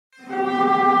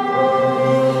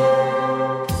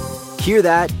Hear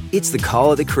that? It's the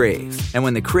call of the Crave. And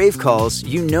when the Crave calls,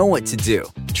 you know what to do.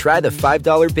 Try the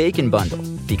 $5 Bacon Bundle,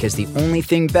 because the only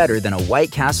thing better than a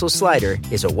White Castle slider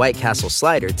is a White Castle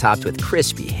slider topped with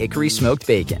crispy hickory smoked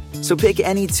bacon. So pick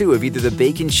any two of either the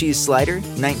Bacon Cheese Slider,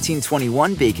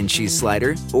 1921 Bacon Cheese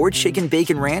Slider, or Chicken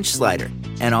Bacon Ranch Slider.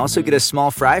 And also get a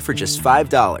small fry for just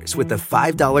 $5 with the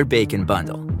 $5 Bacon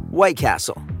Bundle. White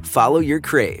Castle. Follow your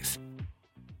crave.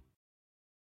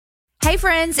 Hey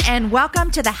friends, and welcome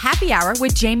to the Happy Hour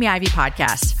with Jamie Ivey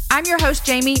podcast. I'm your host,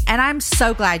 Jamie, and I'm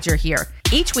so glad you're here.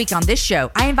 Each week on this show,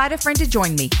 I invite a friend to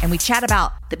join me, and we chat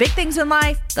about the big things in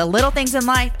life, the little things in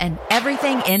life, and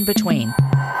everything in between.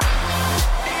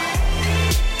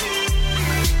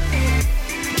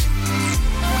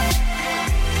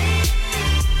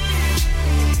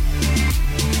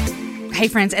 Hey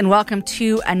friends, and welcome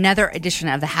to another edition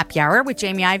of the Happy Hour with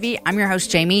Jamie Ivey. I'm your host,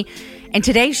 Jamie. And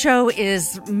today's show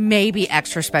is maybe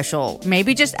extra special,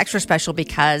 maybe just extra special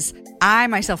because I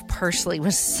myself personally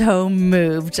was so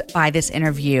moved by this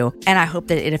interview, and I hope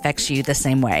that it affects you the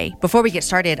same way. Before we get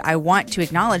started, I want to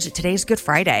acknowledge that today is Good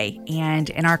Friday, and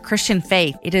in our Christian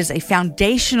faith, it is a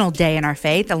foundational day in our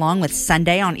faith, along with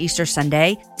Sunday on Easter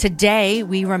Sunday. Today,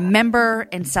 we remember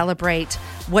and celebrate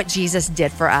what Jesus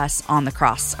did for us on the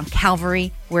cross on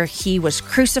Calvary, where he was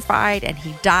crucified and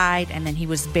he died and then he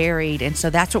was buried. And so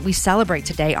that's what we celebrate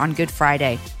today on Good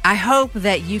Friday. I hope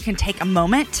that you can take a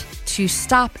moment to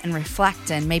stop and reflect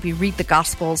and maybe read the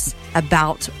Gospels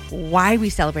about why we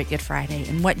celebrate Good Friday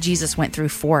and what Jesus went through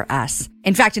for us.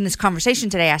 In fact, in this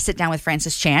conversation today, I sit down with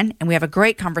Francis Chan and we have a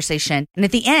great conversation. And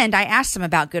at the end, I asked him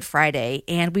about Good Friday,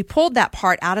 and we pulled that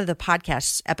part out of the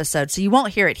podcast episode, so you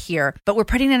won't hear it here, but we're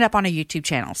putting it up on a YouTube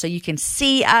channel so you can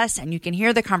see us and you can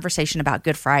hear the conversation about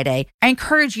Good Friday. I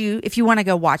encourage you, if you want to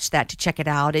go watch that, to check it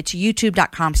out. It's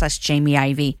youtube.com/Jamie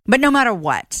Ivey. But no matter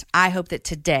what, I hope that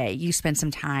today you spend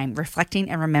some time reflecting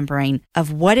and remembering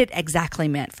of what it exactly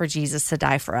meant for Jesus to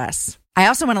die for us. I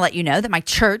also want to let you know that my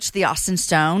church, the Austin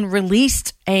Stone,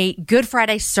 released a Good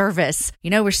Friday service. You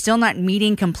know, we're still not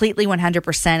meeting completely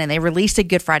 100%, and they released a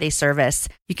Good Friday service.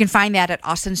 You can find that at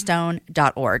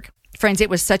austinstone.org. Friends, it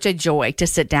was such a joy to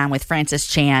sit down with Francis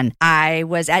Chan. I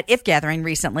was at If Gathering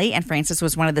recently, and Francis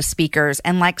was one of the speakers.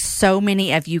 And like so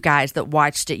many of you guys that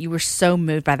watched it, you were so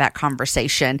moved by that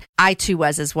conversation. I too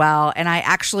was as well. And I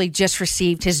actually just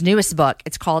received his newest book.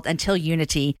 It's called Until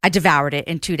Unity. I devoured it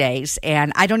in 2 days,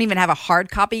 and I don't even have a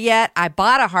hard copy yet. I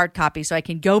bought a hard copy so I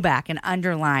can go back and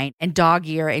underline and dog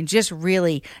ear and just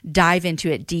really dive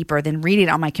into it deeper than read it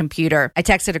on my computer. I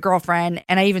texted a girlfriend,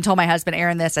 and I even told my husband,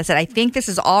 Aaron, this. I said, I think this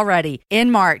is already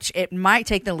in March. It might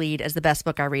take the lead as the best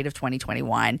book I read of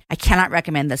 2021. I cannot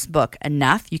recommend this book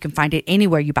enough. You can find it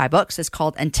anywhere you buy books. It's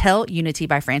called Until Unity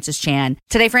by Francis Chan.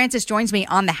 Today, Francis joins me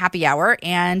on the Happy Hour,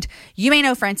 and you may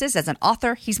know Francis as an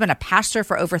author. He's been a pastor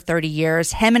for over 30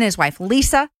 years. Him and his wife,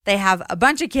 Lisa, they have a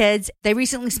bunch of kids. They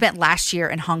recently spent last year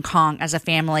in Hong Kong as a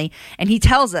family, and he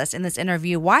tells us in this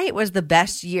interview why it was the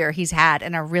best year he's had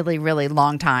in a really, really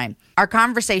long time. Our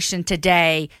conversation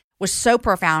today was so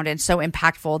profound and so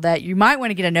impactful that you might want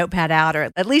to get a notepad out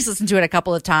or at least listen to it a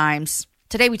couple of times.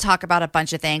 Today, we talk about a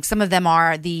bunch of things. Some of them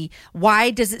are why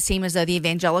does it seem as though the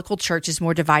evangelical church is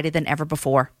more divided than ever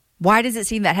before? Why does it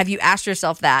seem that? Have you asked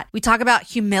yourself that? We talk about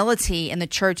humility in the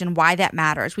church and why that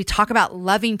matters. We talk about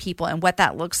loving people and what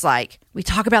that looks like. We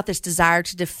talk about this desire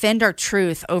to defend our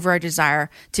truth over our desire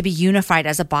to be unified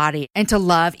as a body and to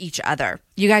love each other.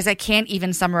 You guys, I can't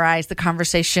even summarize the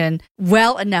conversation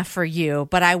well enough for you,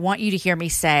 but I want you to hear me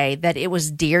say that it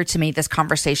was dear to me, this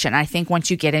conversation. I think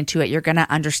once you get into it, you're going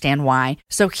to understand why.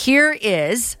 So here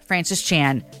is Francis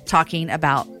Chan talking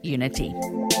about unity.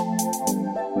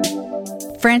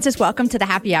 Francis, welcome to the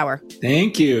Happy Hour.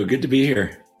 Thank you. Good to be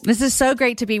here. This is so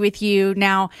great to be with you.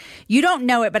 Now, you don't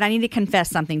know it, but I need to confess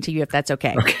something to you if that's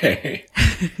okay. Okay.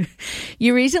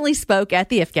 You recently spoke at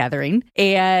the If Gathering,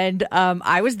 and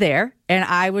I was there. And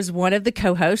I was one of the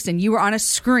co-hosts, and you were on a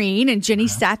screen, and Jenny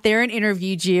sat there and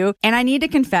interviewed you. And I need to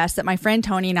confess that my friend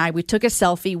Tony and I, we took a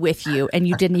selfie with you, and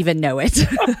you didn't even know it.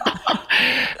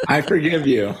 I forgive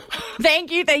you.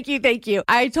 Thank you.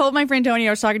 I told my friend Tony,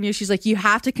 I was talking to you, she's like, you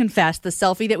have to confess the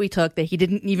selfie that we took that he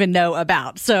didn't even know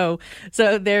about. So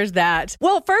there's that.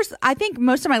 Well, first, I think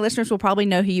most of my listeners will probably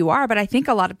know who you are, but I think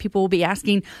a lot of people will be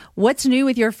asking, what's new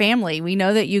with your family? We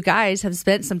know that you guys have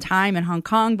spent some time in Hong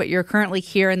Kong, but you're currently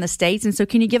here in the States. And so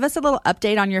can you give us a little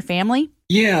update on your family?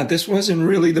 Yeah, this wasn't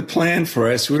really the plan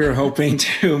for us. We were hoping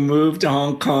to move to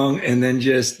Hong Kong and then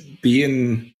just be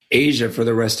in Asia for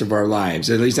the rest of our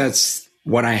lives. At least that's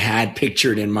what I had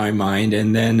pictured in my mind.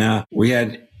 And then we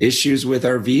had issues with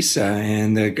our visa,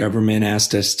 and the government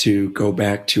asked us to go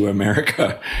back to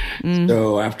America.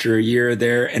 So after a year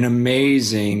there, an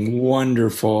amazing,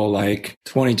 wonderful,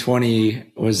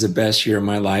 2020 was the best year of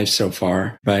my life so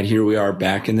far. But here we are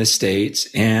back in the States,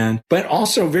 but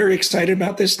also very excited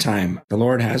about this time. The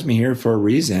Lord has me here for a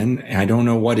reason. I don't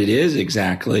know what it is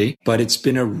exactly, but it's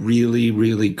been a really,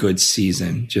 really good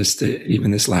season.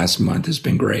 Even this last month has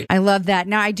been great. I love that.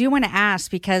 Now, I do want to ask,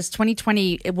 because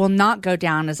 2020, it will not go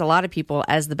down as a lot of people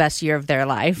as the best year of their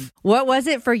life. What was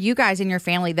it for you guys in your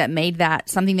family that made that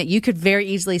something that you could very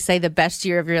easily say the best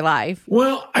year of your life?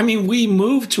 Well, we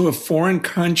moved to a foreign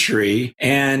country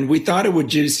and we thought it would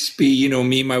just be,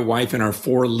 me, my wife, and our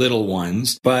 4 little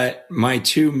ones. But my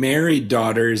 2 married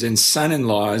daughters and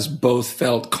son-in-laws both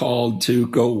felt called to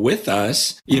go with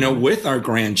us, with our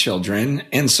grandchildren.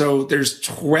 And so there's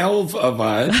 12 of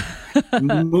us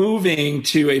moving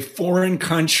to a foreign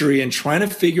country and trying to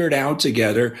figure it out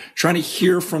together, trying to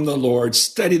hear from the Lord,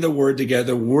 study the word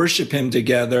together, worship him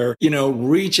together,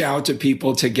 reach out to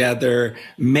people together,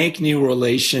 make new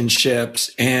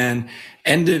relationships, and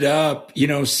ended up,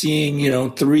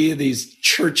 seeing, 3 of these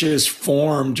churches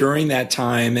form during that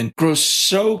time and grow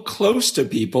so close to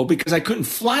people because I couldn't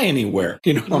fly anywhere,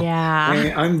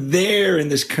 Yeah. I'm there in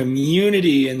this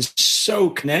community and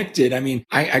so connected.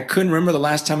 I couldn't remember the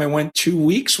last time I went 2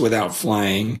 weeks without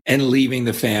flying and leaving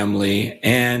the family.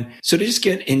 And so to just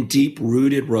get in deep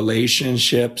rooted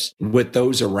relationships with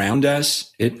those around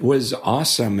us, it was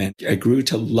awesome. And I grew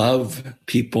to love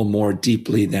people more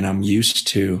deeply than I'm used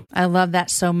to. I love that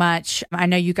so much. I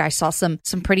know you guys saw some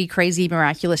pretty crazy,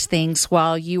 miraculous things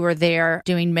while you were there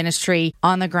doing ministry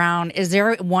on the ground. Is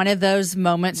there one of those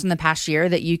moments in the past year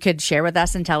that you could share with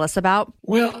us and tell us about?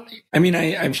 Well,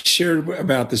 I've shared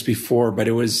about this before, but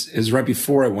it was right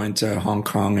before I went to Hong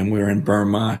Kong and we were in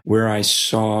Burma, where I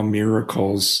saw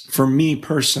miracles for me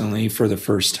personally for the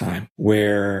first time,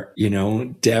 where,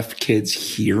 deaf kids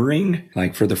hearing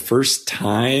for the first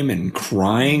time and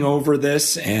crying over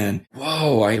this. And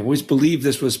whoa, I always believed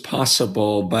this was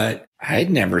possible, but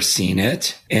I'd never seen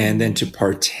it. And then to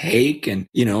partake and,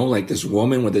 this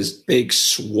woman with this big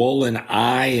swollen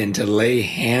eye, and to lay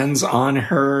hands on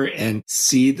her and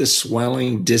see the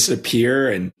swelling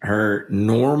disappear and her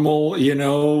normal,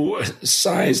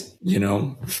 sized,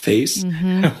 face.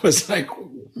 I was like,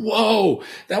 whoa,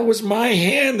 that was my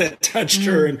hand that touched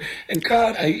her. And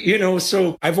God,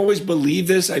 so I've always believed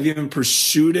this. I've even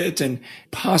pursued it and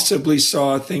possibly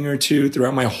saw a thing or two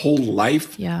throughout my whole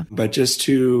life. Yeah. But just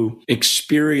to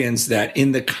experience that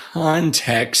in the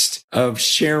context of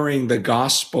sharing the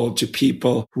gospel to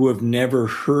people who have never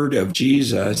heard of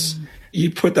Jesus, you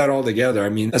put that all together.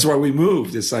 That's why we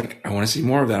moved. It's like, I want to see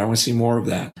more of that. I want to see more of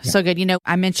that. So good.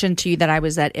 I mentioned to you that I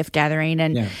was at IF Gathering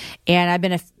and I've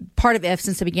been a part of IF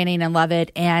since the beginning and love it.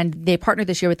 And they partnered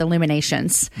this year with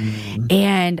Illuminations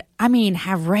and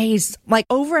have raised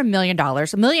over $1 million,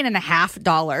 $1.5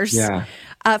 million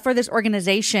for this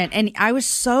organization. And I was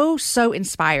so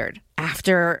inspired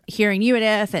after hearing you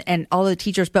at IF and all the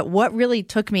teachers. But what really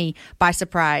took me by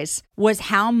surprise was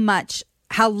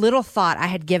how little thought I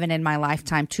had given in my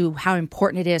lifetime to how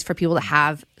important it is for people to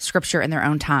have scripture in their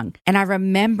own tongue. And I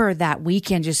remember that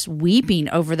weekend just weeping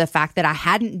over the fact that I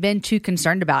hadn't been too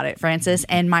concerned about it, Francis,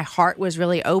 and my heart was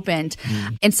really opened.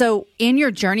 And so in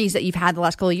your journeys that you've had the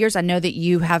last couple of years, I know that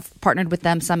you have partnered with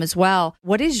them some as well.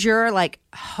 What is your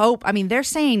hope? They're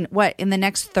saying what, in the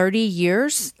next 30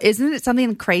 years? Isn't it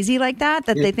something crazy like that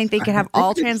they think they could have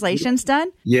all translations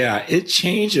done? Yeah, it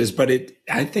changes, but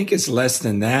I think it's less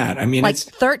than that. It's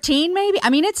 13 maybe?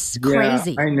 It's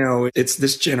crazy. Yeah, I know. It's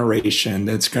this generation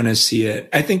that's going to see it.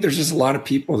 I think there's just a lot of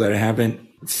people that haven't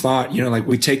thought,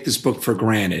 we take this book for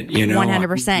granted,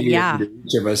 100%. Yeah.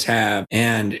 Each of us have.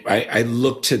 And I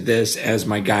look to this as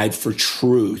my guide for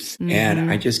truth. And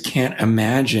I just can't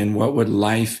imagine what would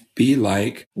life be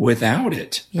like without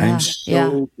it. Yeah. I'm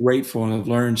so grateful and I've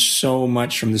learned so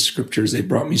much from the scriptures. They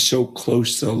brought me so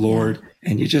close to the Lord.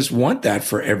 And you just want that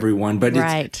for everyone. But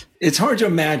it's hard to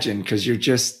imagine because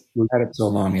we've had it so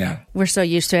long. Yeah. We're so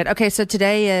used to it. Okay. So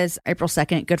today is April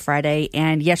 2nd, Good Friday.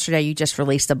 And yesterday you just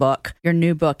released a book. Your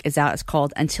new book is out. It's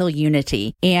called Until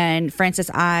Unity. And Francis,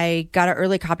 I got an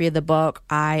early copy of the book.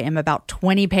 I am about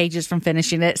 20 pages from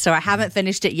finishing it. So I haven't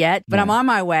finished it yet, but I'm on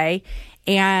my way.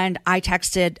 And I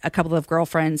texted a couple of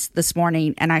girlfriends this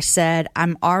morning and I said,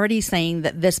 I'm already saying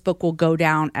that this book will go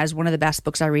down as one of the best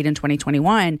books I read in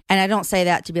 2021. And I don't say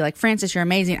that to be like, Frances, you're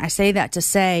amazing. I say that to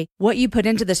say what you put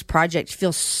into this project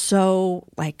feels so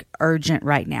like urgent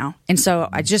right now. And so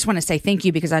I just want to say thank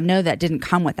you, because I know that didn't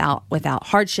come without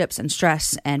hardships and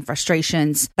stress and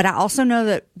frustrations. But I also know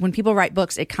that when people write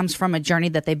books, it comes from a journey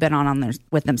that they've been on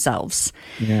with themselves.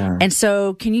 Yeah. And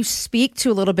so can you speak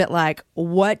to a little bit like,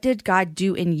 what did God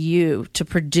do in you to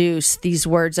produce these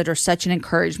words that are such an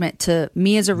encouragement to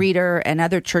me as a reader and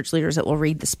other church leaders that will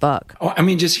read this book? Oh, I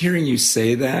mean, just hearing you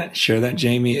say that, share that,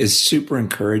 Jamie, is super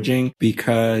encouraging,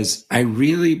 because I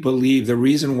really believe the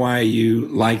reason why you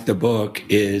like the book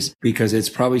is because it's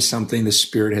probably something the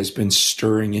Spirit has been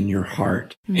stirring in your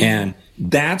heart. Mm-hmm. And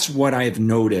that's what I've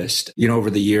noticed, over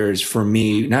the years for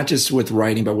me, not just with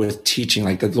writing, but with teaching.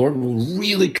 Like the Lord will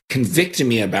really convict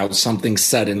me about something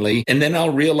suddenly. And then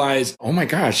I'll realize, oh my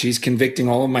gosh, he's convicting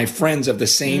all of my friends of the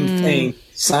same thing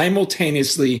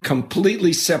simultaneously,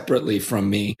 completely separately from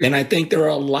me. And I think there are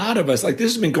a lot of us, like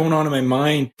this has been going on in my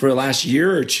mind for the last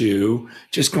year or two,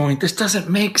 just going, this doesn't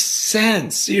make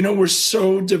sense. We're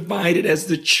so divided as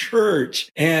the church,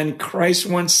 and Christ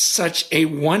wants such a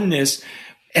oneness.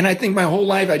 And I think my whole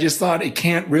life, I just thought it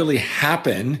can't really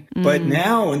happen. But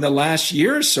now in the last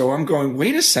year or so, I'm going,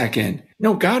 wait a second.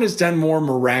 No, God has done more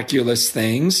miraculous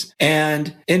things.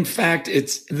 And in fact,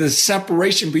 it's the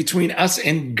separation between us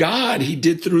and God he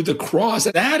did through the cross.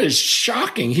 That is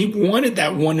shocking. He wanted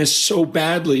that oneness so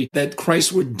badly that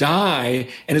Christ would die.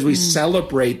 And as we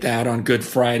celebrate that on Good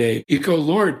Friday, you go,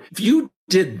 Lord, if you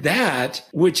did that,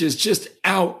 which is just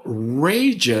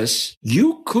outrageous,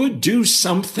 you could do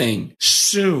something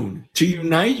soon to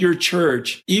unite your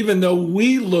church, even though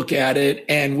we look at it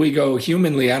and we go,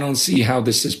 humanly, I don't see how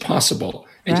this is possible.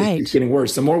 It just keeps getting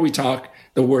worse. The more we talk,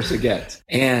 the worse it gets.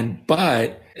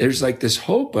 But there's like this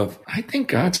hope of, I think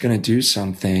God's going to do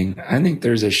something. I think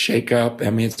there's a shakeup. I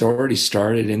mean, it's already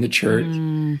started in the church,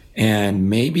 and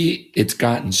maybe it's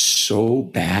gotten so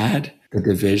bad, the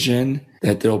division,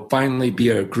 that there'll finally be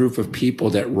a group of people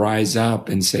that rise up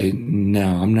and say, no,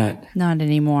 I'm not. Not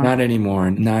anymore. Not anymore.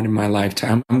 Not in my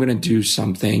lifetime. I'm going to do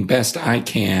something best I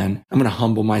can. I'm going to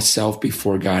humble myself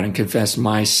before God and confess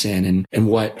my sin and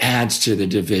what adds to the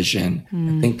division.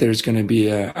 I think there's going to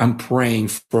be I'm praying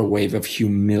for a wave of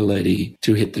humility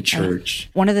to hit the church.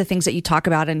 One of the things that you talk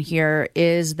about in here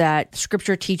is that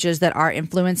Scripture teaches that our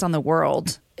influence on the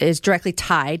world is directly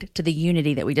tied to the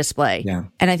unity that we display. Yeah.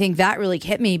 And I think that really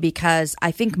hit me, because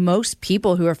I think most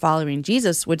people who are following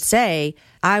Jesus would say,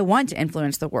 I want to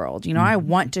influence the world. I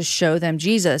want to show them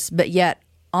Jesus. But yet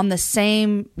on the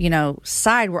same,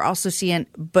 side, we're also seeing,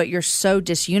 but you're so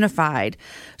disunified.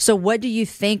 So what do you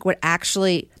think would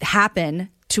actually happen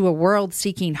to a world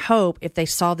seeking hope if they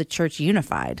saw the church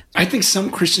unified? I think some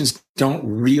Christians don't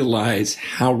realize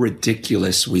how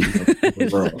ridiculous we live in the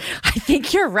world. I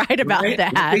think you're right about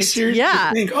that. They seriously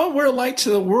think, we're a light to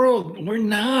the world. We're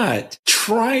not.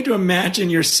 Try to imagine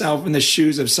yourself in the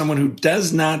shoes of someone who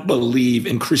does not believe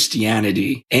in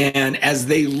Christianity. And as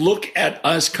they look at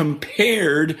us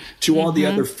compared to all the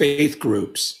other faith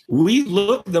groups, we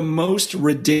look the most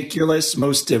ridiculous,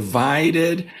 most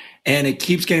divided, and it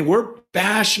keeps getting, we're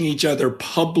bashing each other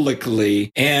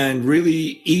publicly and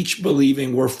really each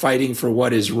believing we're fighting for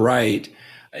what is right.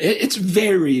 It's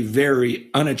very, very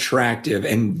unattractive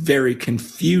and very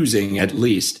confusing, at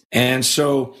least. And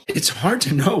so it's hard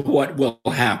to know what will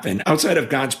happen outside of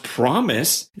God's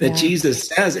promise that Jesus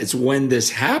says it's when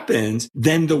this happens,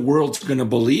 then the world's going to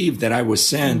believe that I was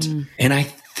sent. And I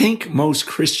think most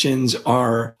Christians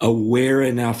are aware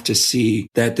enough to see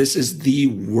that this is the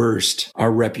worst our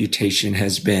reputation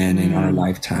has been in our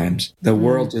lifetimes. The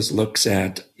world just looks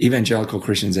at evangelical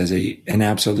Christians as an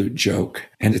absolute joke.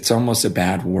 And it's almost a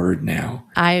bad word now.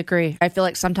 I agree. I feel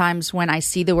like sometimes when I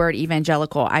see the word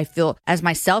evangelical, I feel, as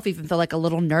myself, even feel like a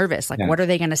little nervous. Like, what are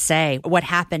they going to say? What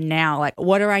happened now? Like,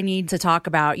 what do I need to talk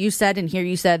about? You said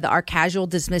that our casual,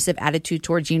 dismissive attitude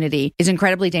towards unity is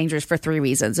incredibly dangerous for 3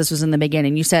 reasons. This was in the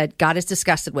beginning. You said God is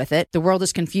disgusted with it. The world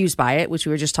is confused by it, which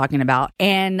we were just talking about.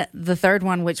 And the third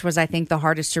one, which was, I think, the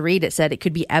hardest to read, it said it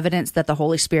could be evidence that the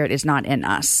Holy Spirit is not in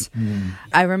us.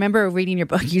 I remember reading your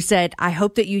book. You said, I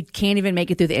hope that you can't even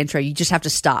make it through the intro. You just have to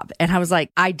stop. And I was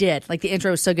like, I did. Like, the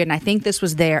intro was so good. And I think this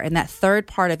was there. And that third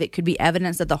part of it could be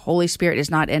evidence that the Holy Spirit is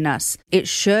not in us. It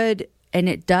should, and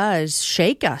it does,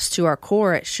 shake us to our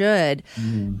core. It should.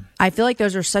 I feel like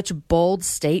those are such bold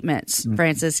statements,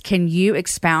 Francis. Can you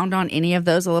expound on any of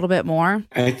those a little bit more?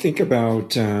 I think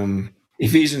about,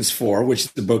 Ephesians 4,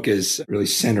 which the book is really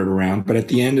centered around. But at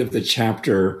the end of the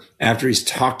chapter, after he's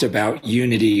talked about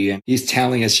unity and he's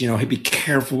telling us, hey, be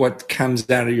careful what comes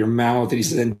out of your mouth. And he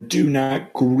says, and do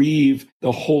not grieve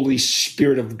the Holy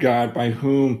Spirit of God, by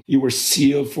whom you were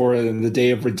sealed for in the day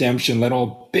of redemption. Let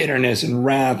all bitterness and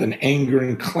wrath and anger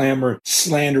and clamor,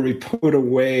 slander be put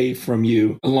away from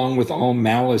you, along with all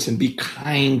malice, and be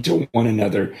kind to one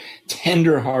another,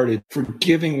 tenderhearted,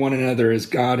 forgiving one another as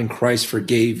God in Christ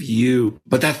forgave you.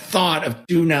 But that thought of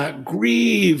do not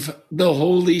grieve the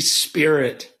Holy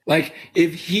Spirit. Like,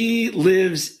 if he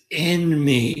lives in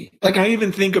me, like I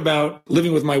even think about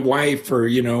living with my wife for,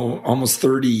 almost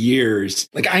 30 years.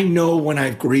 Like, I know when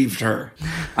I've grieved her.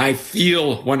 I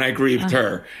feel when I grieved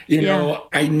her.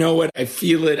 I know it. I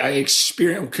feel it. I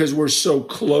experience it because we're so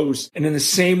close. And in the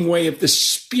same way, if the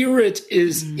Spirit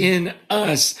is in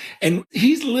us, and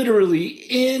he's literally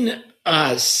in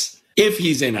us, if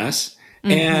he's in us,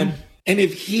 and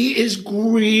if he is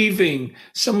grieving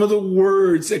some of the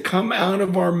words that come out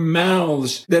of our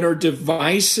mouths that are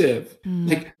divisive,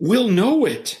 like, we'll know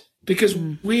it because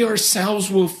we ourselves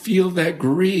will feel that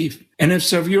grief. And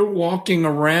if you're walking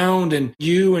around and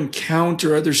you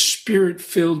encounter other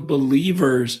Spirit-filled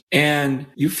believers and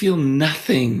you feel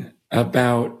nothing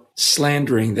about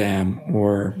slandering them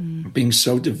or being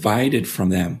so divided from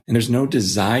them, and there's no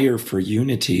desire for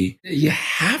unity, you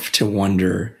have to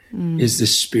wonder, is the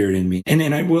Spirit in me?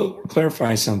 And I will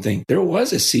clarify something. There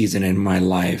was a season in my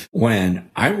life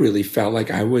when I really felt like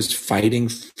I was fighting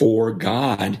for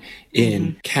God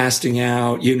in casting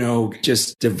out,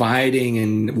 just dividing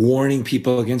and warning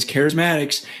people against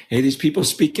charismatics. Hey, these people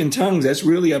speak in tongues. That's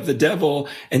really of the devil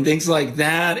and things like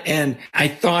that. And I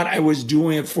thought I was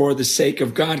doing it for the sake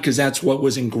of God because that's what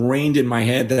was ingrained in my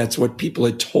head. That's what people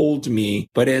had told me.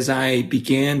 But as I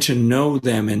began to know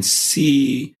them and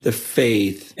see the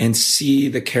faith and see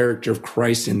the character of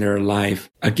Christ in their life,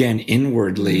 again,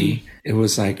 inwardly, it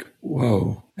was like,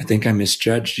 whoa, I think I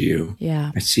misjudged you.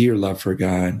 Yeah. I see your love for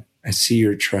God. I see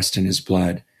your trust in his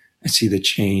blood. I see the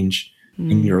change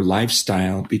in your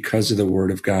lifestyle because of the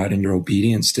word of God and your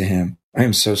obedience to him. I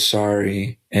am so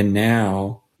sorry. And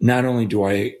now, not only do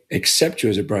I accept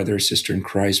you as a brother or sister in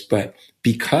Christ, but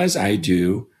because I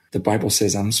do, the Bible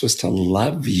says I'm supposed to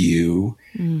love you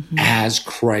as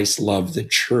Christ loved the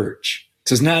church.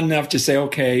 So it's not enough to say,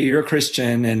 okay, you're a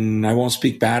Christian and I won't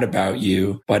speak bad about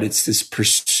you, but it's this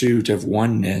pursuit of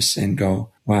oneness and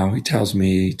go, wow, he tells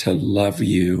me to love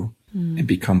you and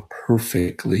become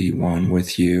perfectly one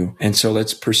with you. And so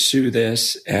let's pursue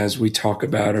this as we talk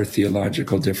about our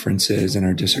theological differences and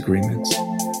our disagreements.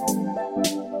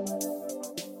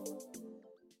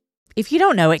 If you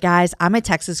don't know it, guys, I'm a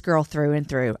Texas girl through and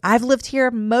through. I've lived here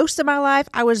most of my life.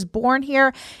 I was born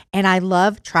here and I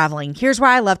love traveling. Here's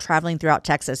why I love traveling throughout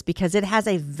Texas, because it has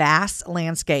a vast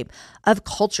landscape of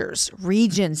cultures,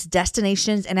 regions,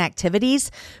 destinations, and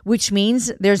activities, which means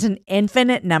there's an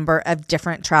infinite number of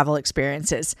different travel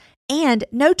experiences. And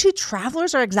no two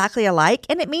travelers are exactly alike,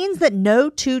 and it means that no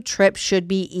two trips should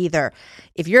be either.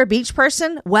 If you're a beach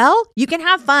person, well, you can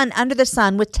have fun under the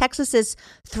sun with Texas's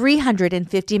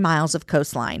 350 miles of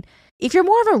coastline. If you're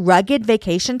more of a rugged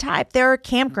vacation type, there are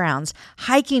campgrounds,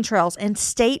 hiking trails, and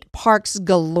state parks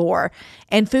galore.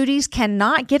 And foodies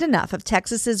cannot get enough of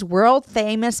Texas's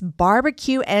world-famous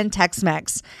barbecue and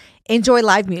Tex-Mex. Enjoy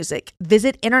live music,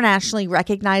 visit internationally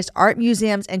recognized art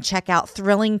museums, and check out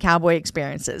thrilling cowboy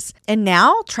experiences. And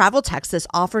now, Travel Texas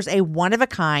offers a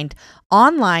one-of-a-kind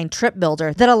online trip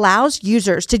builder that allows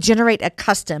users to generate a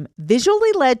custom,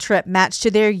 visually led trip matched to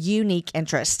their unique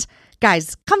interests.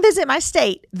 Guys, come visit my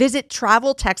state. Visit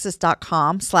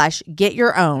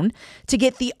traveltexas.com/getyourown to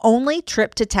get the only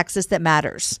trip to Texas that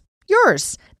matters.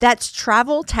 Yours. That's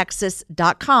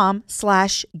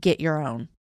traveltexas.com/getyourown.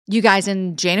 You guys,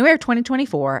 in January of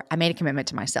 2024, I made a commitment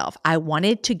to myself. I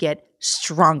wanted to get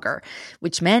stronger,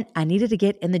 which meant I needed to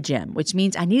get in the gym, which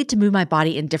means I needed to move my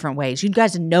body in different ways. You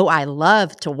guys know I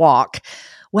love to walk.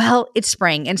 Well, it's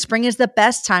spring, and spring is the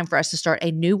best time for us to start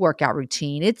a new workout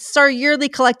routine. It's our yearly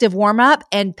collective warm-up,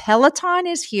 and Peloton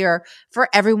is here for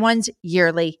everyone's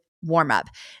yearly warm-up.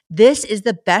 This is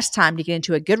the best time to get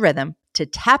into a good rhythm, to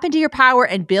tap into your power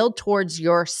and build towards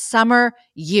your summer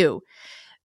you.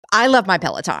 I love my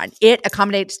Peloton. It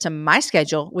accommodates to my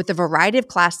schedule with a variety of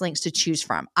class links to choose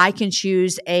from. I can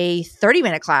choose a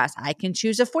 30-minute class. I can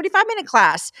choose a 45-minute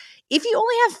class. If you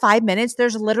only have 5 minutes,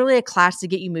 there's literally a class to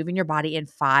get you moving your body in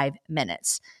 5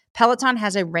 minutes. Peloton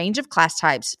has a range of class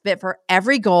types fit for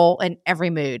every goal and every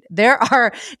mood. There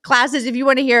are classes if you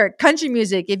want to hear country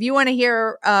music, if you want to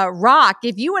hear rock,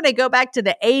 if you want to go back to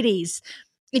the 80s.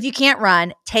 If you can't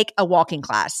run, take a walking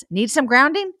class. Need some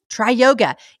grounding? Try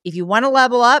yoga. If you want to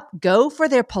level up, go for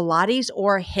their Pilates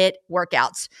or HIIT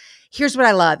workouts. Here's what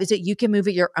I love is that you can move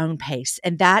at your own pace.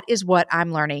 And that is what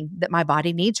I'm learning that my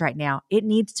body needs right now. It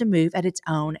needs to move at its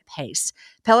own pace.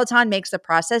 Peloton makes the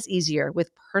process easier with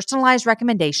personalized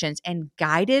recommendations and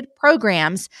guided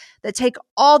programs that take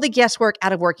all the guesswork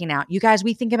out of working out. You guys,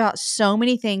 we think about so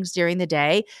many things during the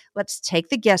day. Let's take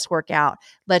the guesswork out.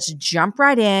 Let's jump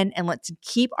right in and let's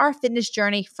keep our fitness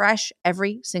journey fresh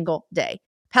every single day.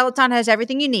 Peloton has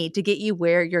everything you need to get you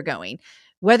where you're going.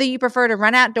 Whether you prefer to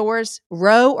run outdoors,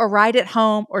 row or ride at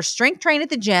home, or strength train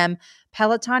at the gym,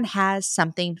 Peloton has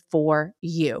something for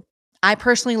you. I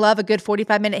personally love a good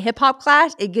 45-minute hip hop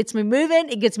class. It gets me moving.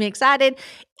 It gets me excited.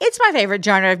 It's my favorite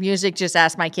genre of music. Just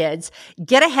ask my kids.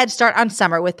 Get a head start on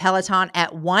summer with Peloton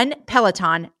at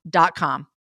onepeloton.com.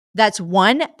 That's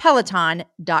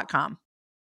onepeloton.com.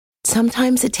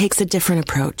 Sometimes it takes a different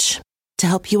approach to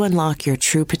help you unlock your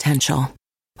true potential.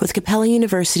 With Capella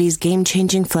University's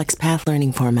game-changing FlexPath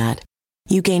learning format,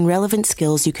 you gain relevant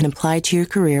skills you can apply to your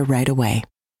career right away.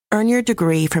 Earn your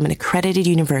degree from an accredited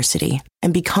university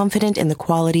and be confident in the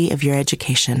quality of your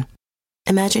education.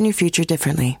 Imagine your future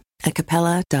differently at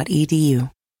capella.edu.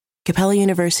 Capella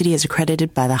University is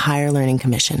accredited by the Higher Learning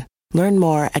Commission. Learn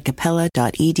more at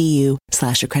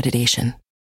capella.edu/accreditation.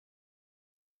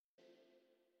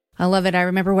 I love it. I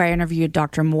remember where I interviewed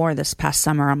Dr. Moore this past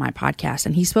summer on my podcast,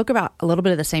 and he spoke about a little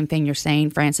bit of the same thing you're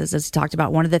saying, Francis, as he talked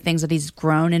about one of the things that he's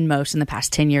grown in most in the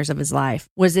past 10 years of his life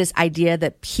was this idea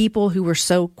that people who were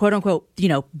so quote unquote,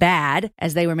 bad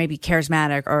as they were maybe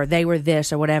charismatic or they were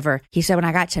this or whatever. He said, when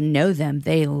I got to know them,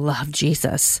 they loved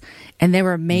Jesus. And there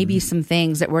were maybe some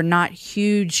things that were not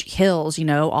huge hills,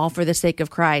 all for the sake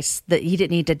of Christ that he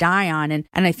didn't need to die on. And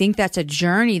I think that's a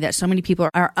journey that so many people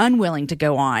are unwilling to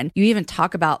go on. You even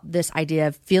talk about this idea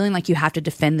of feeling like you have to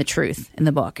defend the truth in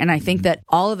the book. And I think that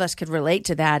all of us could relate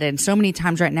to that. And so many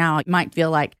times right now, it might feel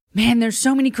like, man, there's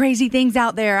so many crazy things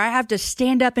out there. I have to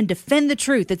stand up and defend the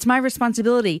truth. It's my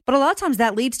responsibility. But a lot of times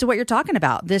that leads to what you're talking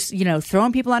about. This,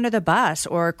 throwing people under the bus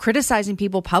or criticizing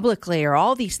people publicly or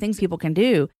all these things people can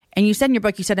do. And you said in your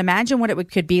book, imagine what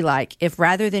it could be like if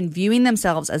rather than viewing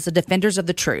themselves as the defenders of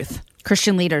the truth,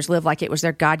 Christian leaders live like it was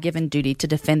their God-given duty to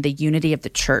defend the unity of the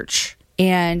church.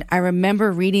 And I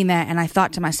remember reading that and I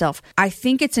thought to myself, I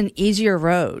think it's an easier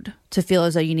road to feel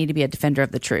as though you need to be a defender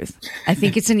of the truth. I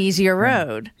think it's an easier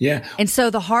road. Yeah. And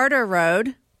so the harder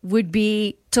road would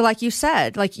be to, like you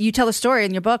said, like you tell a story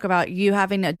in your book about you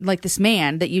having this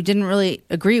man that you didn't really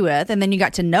agree with. And then you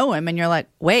got to know him and you're like,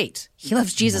 wait, he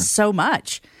loves Jesus so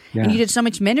much. Yeah. And you did so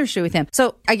much ministry with him.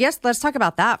 So I guess let's talk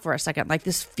about that for a second. Like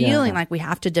this feeling like we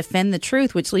have to defend the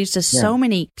truth, which leads to so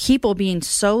many people being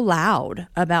so loud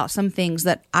about some things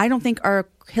that I don't think are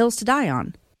hills to die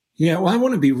on. Yeah, well, I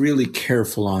want to be really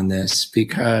careful on this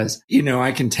because,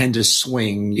 I can tend to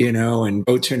swing, and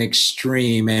go to an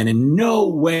extreme. And in no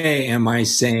way am I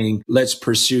saying, let's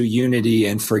pursue unity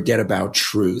and forget about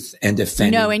truth and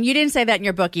defend. No, and you didn't say that in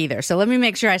your book either. So let me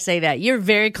make sure I say that. You're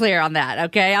very clear on that.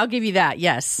 Okay, I'll give you that.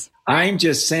 Yes. I'm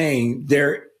just saying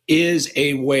there is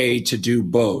a way to do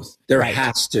both. There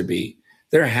has to be.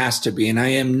 There has to be. And I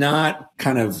am not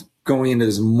kind of going into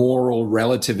this moral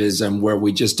relativism where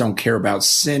we just don't care about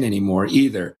sin anymore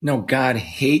either. No, God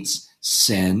hates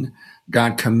sin.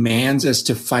 God commands us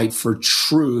to fight for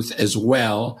truth as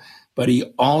well, but he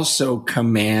also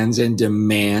commands and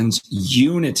demands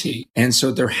unity. And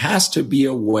so there has to be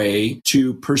a way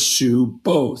to pursue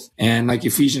both. And like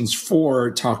Ephesians 4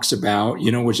 talks about,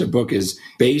 which the book is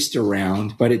based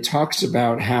around, but it talks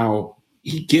about how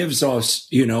he gives us,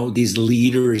 these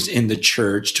leaders in the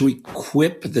church to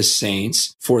equip the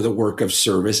saints for the work of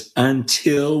service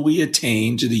until we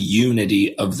attain to the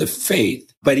unity of the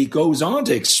faith. But he goes on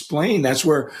to explain that's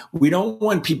where we don't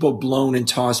want people blown and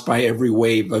tossed by every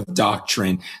wave of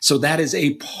doctrine. So that is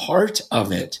a part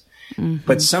of it. Mm-hmm.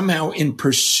 But somehow in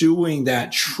pursuing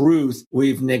that truth,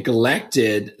 we've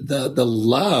neglected the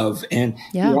love. And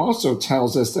he also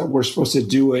tells us that we're supposed to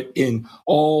do it in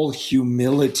all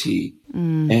humility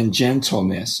and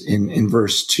gentleness. In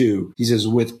verse 2, he says,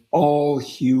 with all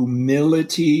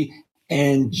humility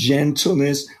and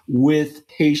gentleness, with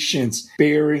patience,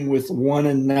 bearing with one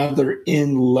another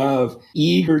in love,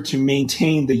 eager to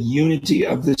maintain the unity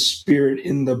of the Spirit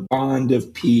in the bond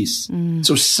of peace.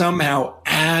 So somehow,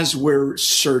 as we're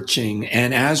searching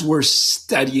and as we're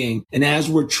studying and as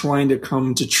we're trying to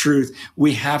come to truth,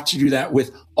 we have to do that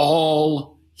with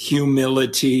all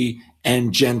humility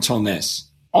and gentleness.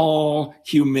 All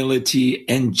humility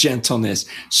and gentleness.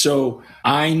 So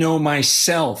I know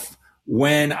myself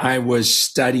when I was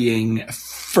studying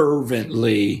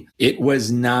fervently, it was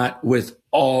not with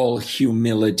all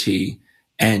humility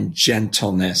and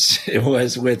gentleness. It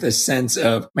was with a sense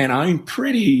of, man,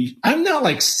 I'm not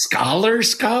like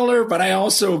scholar, but I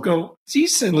also go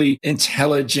decently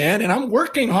intelligent and I'm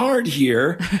working hard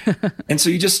here. And so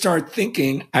you just start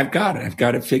thinking, I've got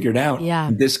it figured out.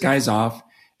 Yeah. This guy's off.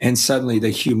 And suddenly the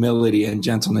humility and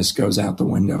gentleness goes out the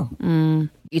window.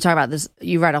 You talk about this,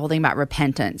 you write a whole thing about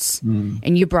repentance,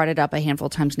 and you brought it up a handful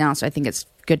of times now. So I think it's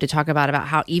good to talk about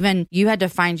how even you had to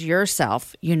find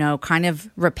yourself, kind of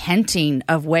repenting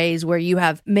of ways where you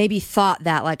have maybe thought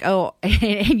that like, oh,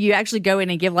 and you actually go in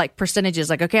and give like percentages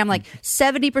like, okay, I'm like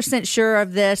 70% sure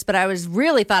of this, but I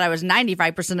thought I was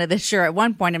 95% of this sure at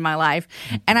one point in my life.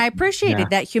 And I appreciated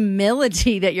that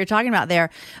humility that you're talking about there.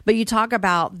 But you talk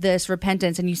about this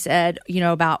repentance and you said,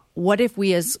 about what if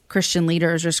we as Christian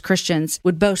leaders or as Christians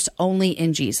would boast only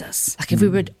in Jesus? Like if we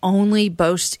would only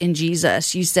boast in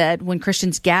Jesus. You said when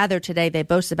Christians gather today, they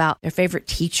boast about their favorite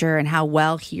teacher and how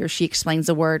well he or she explains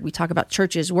the word. We talk about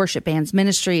churches, worship bands,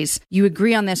 ministries. You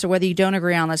agree on this or whether you don't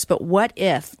agree on this, but what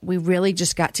if we really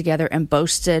just got together and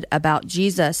boasted about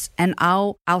Jesus? And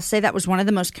I'll say that was one of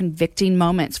the most convicting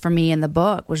moments for me in the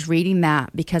book, was reading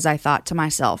that, because I thought to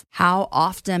myself, how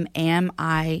often am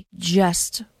I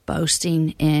just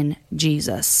boasting in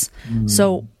Jesus?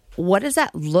 So what does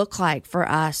that look like for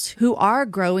us who are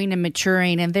growing and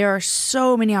maturing? And there are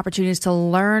so many opportunities to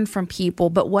learn from people,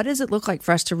 but what does it look like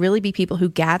for us to really be people who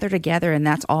gather together and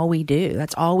that's all we do?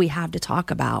 That's all we have to talk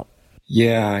about.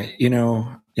 Yeah.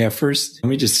 First, let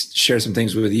me just share some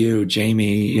things with you,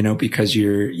 Jamie, because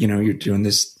you're doing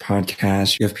this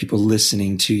podcast, you have people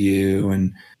listening to you,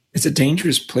 and it's a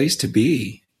dangerous place to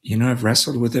be. I've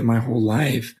wrestled with it my whole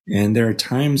life. And there are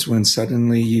times when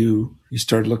suddenly you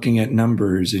start looking at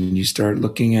numbers and you start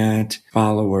looking at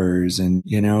followers and,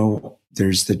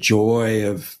 there's the joy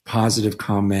of positive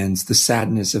comments, the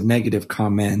sadness of negative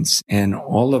comments, and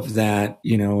all of that.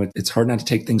 It's hard not to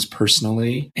take things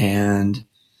personally, and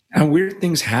weird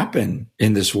things happen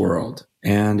in this world.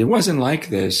 And it wasn't like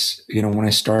this, when I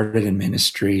started in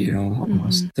ministry,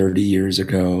 almost 30 years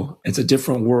ago. It's a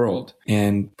different world.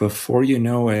 And before you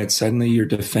know it, suddenly you're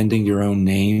defending your own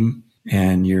name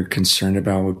and you're concerned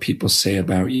about what people say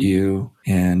about you.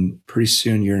 And pretty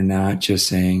soon you're not just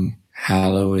saying,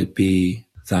 hallowed be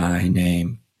thy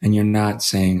name. And you're not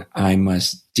saying, I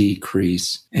must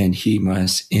decrease and he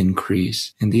must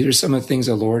increase. And these are some of the things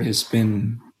the Lord has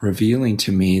been revealing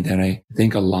to me, that I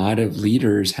think a lot of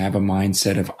leaders have a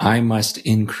mindset of, I must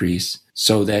increase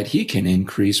so that he can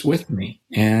increase with me.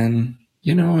 And,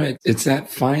 it's that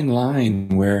fine line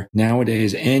where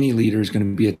nowadays any leader is going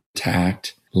to be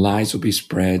attacked. Lies will be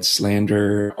spread,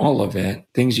 slander, all of it.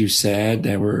 Things you said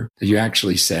that you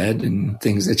actually said, and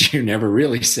things that you never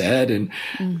really said, and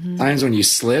times when you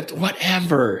slipped,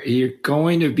 whatever. You're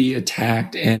going to be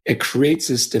attacked, and it creates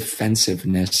this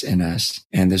defensiveness in us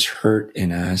and this hurt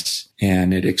in us,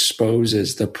 and it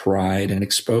exposes the pride and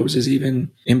exposes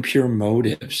even impure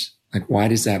motives. Like, why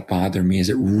does that bother me? Is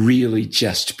it really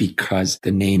just because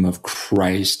the name of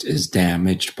Christ is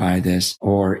damaged by this?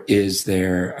 Or is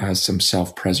there some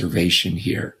self-preservation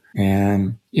here?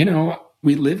 And,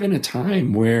 we live in a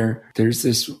time where there's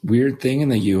this weird thing in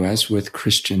the U.S. with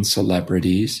Christian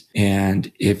celebrities. And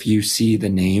if you see the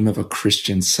name of a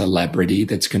Christian celebrity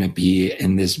that's going to be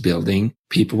in this building,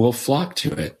 people will flock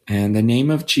to it. And the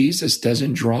name of Jesus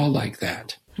doesn't draw like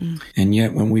that. And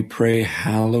yet when we pray,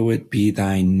 hallowed be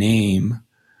thy name,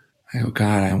 I go,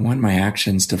 God, I want my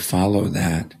actions to follow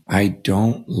that. I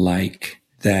don't like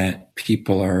that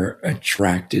people are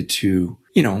attracted to,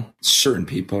 certain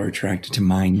people are attracted to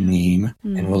my name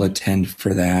and will attend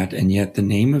for that. And yet the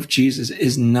name of Jesus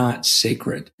is not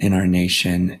sacred in our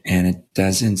nation, and it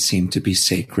doesn't seem to be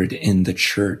sacred in the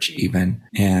church even.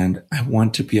 And I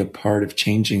want to be a part of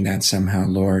changing that somehow,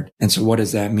 Lord. And so what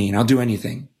does that mean? I'll do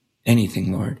anything,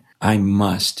 Lord. I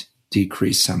must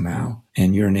decrease somehow,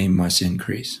 and your name must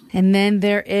increase. And then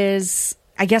there is,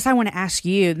 I guess I want to ask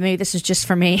you, maybe this is just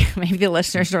for me, maybe the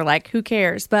listeners are like, who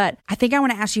cares? But I think I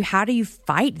want to ask you, how do you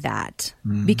fight that?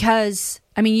 Because,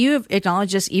 you have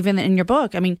acknowledged this even in your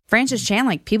book. Francis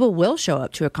Chan, people will show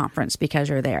up to a conference because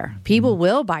you're there. People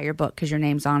will buy your book because your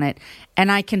name's on it.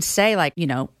 And I can say,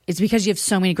 it's because you have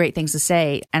so many great things to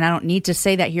say, and I don't need to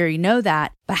say that here,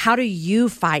 that. But how do you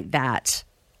fight that?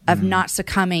 Of not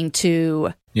succumbing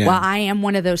to, well, I am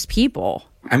one of those people.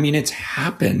 It's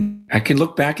happened. I can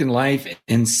look back in life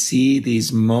and see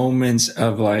these moments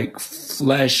of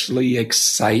fleshly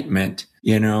excitement.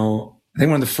 I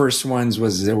think one of the first ones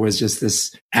was there was just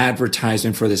this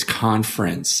advertisement for this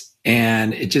conference.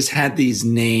 And it just had these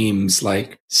names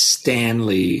like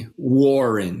Stanley,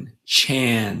 Warren,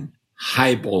 Chan,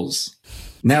 Hybels.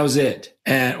 And that was it.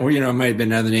 Or, it might have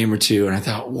been another name or two. And I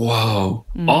thought, whoa,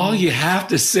 all you have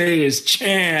to say is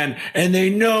Chan and they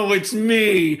know it's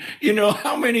me.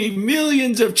 How many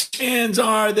millions of Chans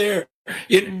are there?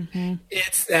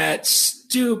 It's that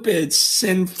stupid,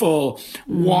 sinful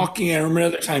walking. I remember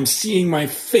another time seeing my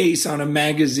face on a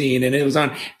magazine and it was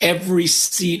on every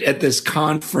seat at this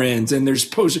conference and there's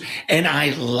posters and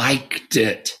I liked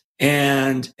it.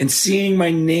 And seeing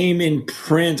my name in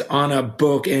print on a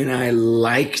book and I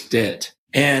liked it.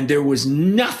 And there was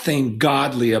nothing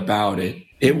godly about it.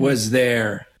 It was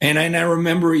there. And I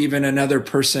remember even another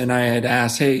person I had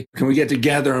asked, hey, can we get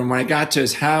together? And when I got to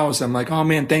his house, I'm like, oh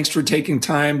man, thanks for taking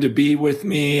time to be with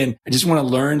me. And I just want to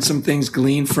learn some things,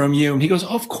 glean from you. And he goes,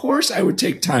 of course I would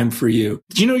take time for you.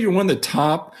 Did you know you're one of the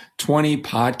top 20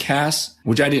 podcasts?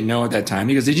 Which I didn't know at that time.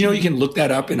 He goes, did you know you can look that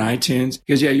up in iTunes?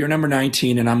 He goes, yeah, you're number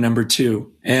 19 and I'm number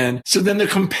 2. And so then the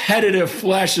competitive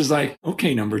flesh is like,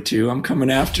 okay, number 2, I'm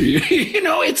coming after you.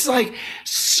 It's like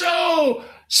so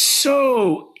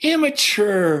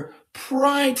immature,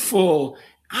 prideful.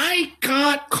 I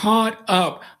got caught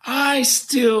up. I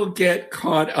still get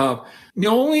caught up. The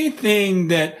only thing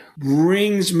that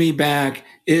brings me back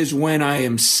is when I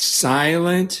am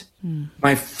silent.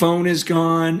 My phone is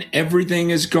gone. Everything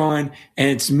is gone. And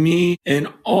it's me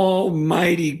and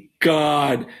Almighty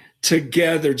God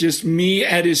together, just me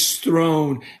at his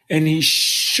throne. And he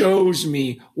shows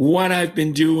me what I've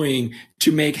been doing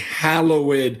to make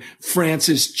hallowed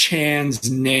Francis Chan's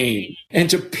name. And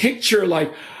to picture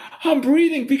like, I'm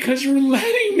breathing because you're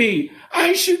letting me.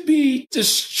 I should be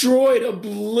destroyed,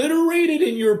 obliterated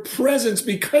in your presence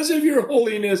because of your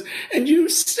holiness. And you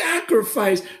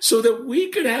sacrificed so that we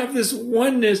could have this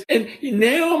oneness. And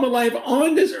now I'm alive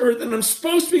on this earth and I'm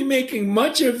supposed to be making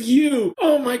much of you.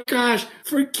 Oh my gosh,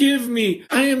 forgive me.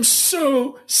 I am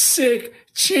so sick.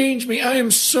 Change me. I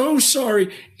am so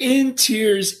sorry. In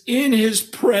tears, in his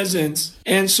presence.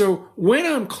 And so when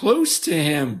I'm close to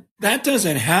him, that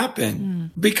doesn't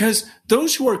happen because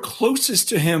those who are closest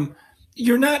to him,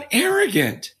 you're not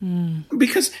arrogant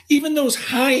because even those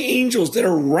high angels that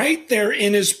are right there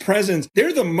in his presence,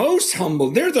 they're the most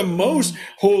humble. They're the most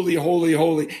holy, holy,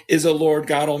 holy is the Lord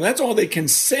God. And that's all they can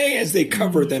say as they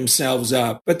cover themselves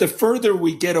up. But the further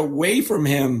we get away from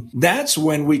him, that's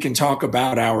when we can talk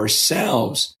about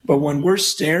ourselves. But when we're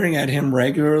staring at him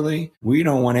regularly, we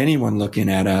don't want anyone looking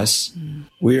at us.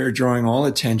 We are drawing all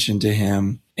attention to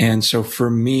him. And so for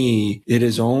me, it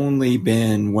has only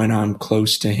been when I'm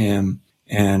close to him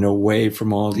and away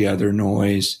from all the other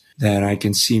noise that I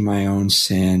can see my own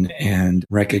sin and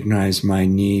recognize my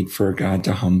need for God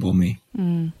to humble me.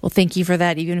 Well, thank you for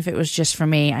that. Even if it was just for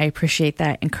me, I appreciate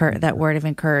that that word of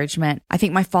encouragement. I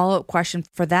think my follow-up question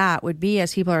for that would be,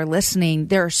 as people are listening,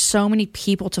 there are so many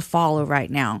people to follow right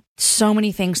now, so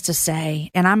many things to say.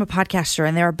 And I'm a podcaster,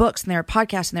 and there are books, and there are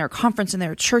podcasts, and there are conferences, and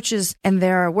there are churches, and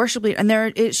there are worship leaders, and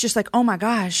it's just like, oh my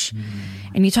gosh.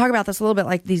 And you talk about this a little bit,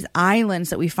 like these islands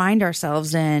that we find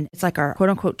ourselves in. It's like our quote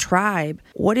unquote tribe.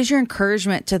 What is your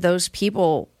encouragement to those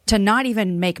people to not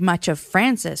even make much of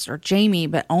Francis or Jamie,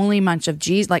 but only much of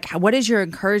Jesus? Like, what is your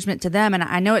encouragement to them? And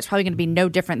I know it's probably going to be no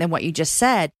different than what you just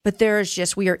said, but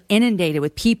we are inundated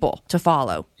with people to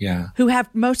follow. Yeah. Who have,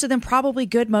 most of them, probably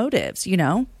good motives,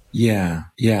 Yeah.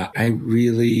 I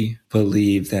really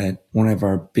believe that one of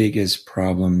our biggest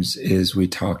problems is we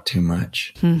talk too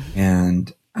much.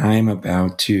 And I'm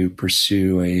about to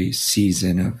pursue a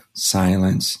season of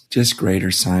silence, just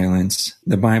greater silence.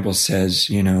 The Bible says,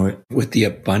 with the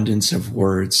abundance of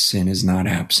words, sin is not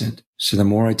absent. So the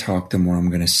more I talk, the more I'm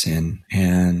going to sin.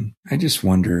 And I just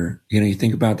wonder, you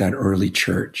think about that early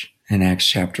church in Acts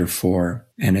chapter 4,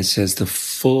 and it says the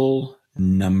full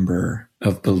number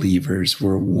of believers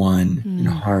were one in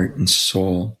heart and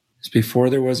soul. It's before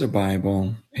there was a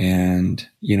Bible, and,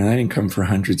 that didn't come for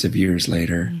hundreds of years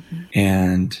later.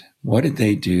 And what did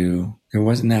they do? There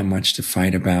wasn't that much to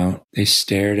fight about. They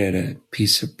stared at a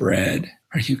piece of bread.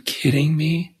 Are you kidding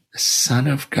me? The Son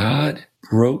of God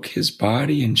broke his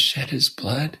body and shed his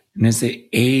blood. And as they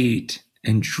ate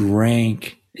and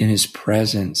drank in his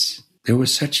presence, there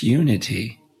was such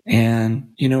unity. And,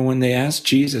 when they asked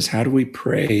Jesus, how do we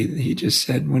pray? He just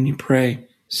said, when you pray,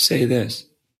 say this,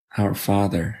 our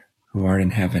Father who art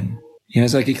in heaven.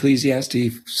 It's like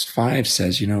Ecclesiastes 5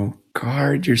 says,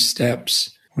 guard your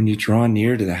steps when you draw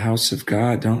near to the house of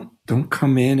God. Don't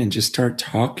come in and just start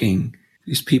talking.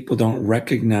 These people don't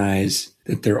recognize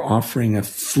that they're offering a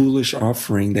foolish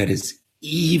offering that is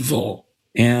evil.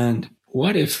 And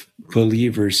what if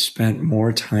believers spent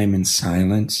more time in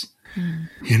silence?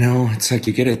 You know, it's like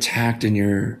you get attacked and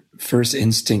your first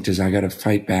instinct is I got to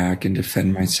fight back and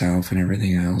defend myself and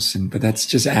everything else. But that's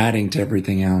just adding to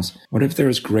everything else. What if there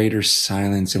was greater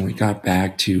silence and we got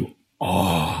back to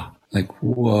awe? Like,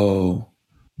 whoa,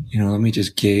 you know, let me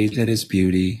just gaze at his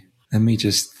beauty. Let me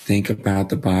just think about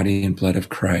the body and blood of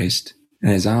Christ.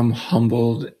 And as I'm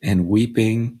humbled and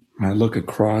weeping, I look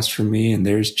across from me and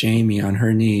there's Jamie on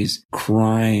her knees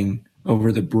crying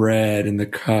over the bread and the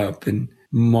cup and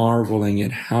marveling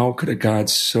at how could a God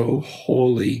so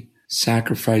holy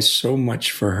sacrifice so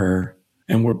much for her.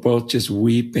 And we're both just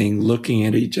weeping, looking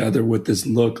at each other with this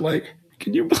look like,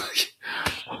 can you believe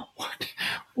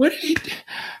what did he do?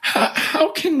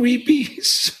 How can we be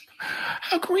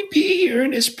here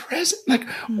in his presence? Like,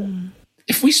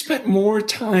 if we spent more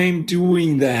time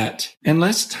doing that and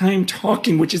less time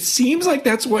talking, which it seems like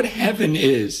that's what heaven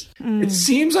is. It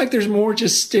seems like there's more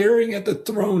just staring at the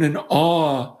throne in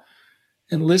awe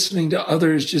and listening to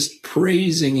others just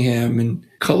praising him and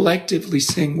collectively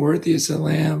saying, worthy is the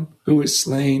Lamb who is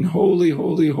slain. Holy,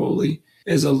 holy, holy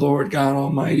is the Lord God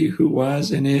Almighty who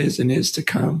was and is to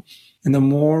come. And the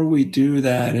more we do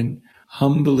that and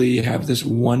humbly have this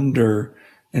wonder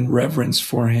and reverence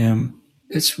for him,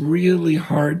 it's really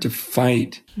hard to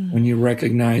fight when you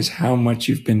recognize how much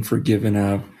you've been forgiven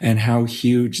of and how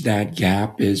huge that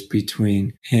gap is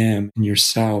between him and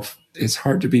yourself. It's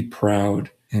hard to be proud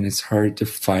and it's hard to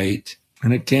fight.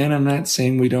 And again, I'm not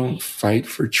saying we don't fight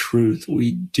for truth.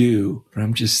 We do. But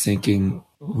I'm just thinking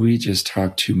we just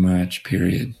talk too much,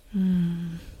 period.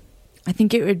 I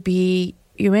think it would be,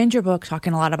 you end your book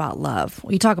talking a lot about love.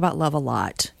 You talk about love a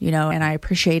lot, you know, and I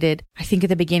appreciated, I think at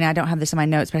the beginning, I don't have this in my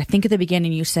notes, but I think at the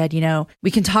beginning you said, you know,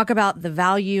 we can talk about the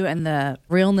value and the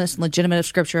realness and legitimate of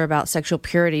scripture about sexual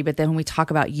purity, but then when we talk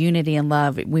about unity and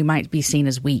love, we might be seen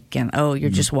as weak and, oh,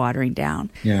 you're just watering down.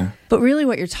 Yeah. But really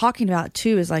what you're talking about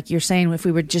too is like you're saying if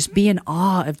we would just be in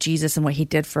awe of Jesus and what he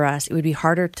did for us, it would be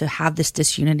harder to have this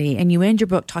disunity. And you end your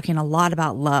book talking a lot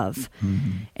about love.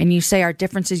 And you say our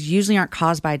differences usually aren't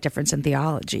caused by a difference in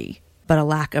theology, but a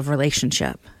lack of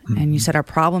relationship. And you said our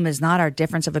problem is not our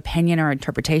difference of opinion or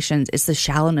interpretations, it's the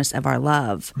shallowness of our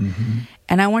love.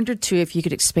 And I wondered too if you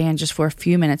could expand just for a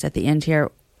few minutes at the end here,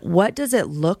 what does it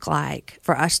look like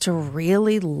for us to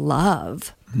really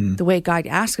love the way God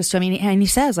asks us to? I mean, and he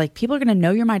says, like, people are going to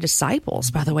know you're my disciples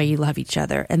by the way you love each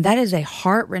other. And that is a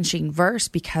heart-wrenching verse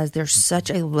because there's such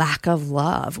a lack of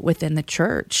love within the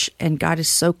church. And God is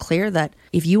so clear that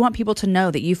if you want people to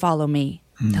know that you follow me,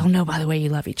 they'll know by the way you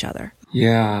love each other.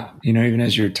 Yeah. You know, even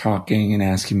as you're talking and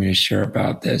asking me to share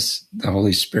about this, the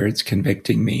Holy Spirit's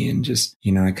convicting me and just,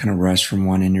 you know, I kind of rush from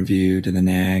one interview to the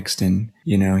next. And,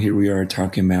 you know, here we are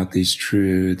talking about these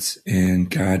truths and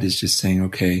God is just saying,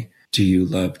 okay, do you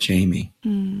love Jamie?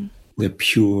 The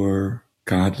pure,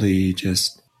 godly,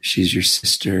 just, she's your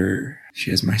sister.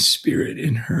 She has my spirit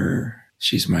in her.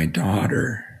 She's my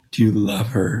daughter. Do you love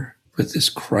her with this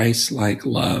Christ-like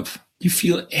love? Do you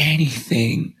feel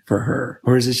anything for her?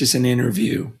 Or is this just an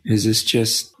interview? Is this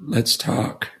just, let's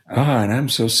talk? And I'm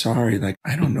so sorry. Like,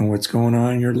 I don't know what's going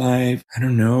on in your life. I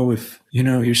don't know if, you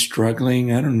know, you're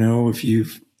struggling. I don't know if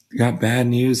you've got bad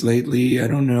news lately. I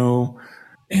don't know.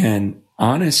 And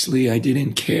honestly, I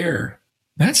didn't care.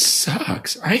 That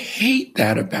sucks. I hate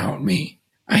that about me.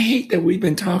 I hate that we've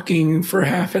been talking for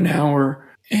half an hour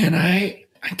and I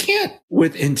can't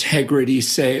with integrity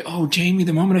say, oh, Jamie,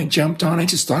 the moment I jumped on, I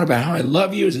just thought about how I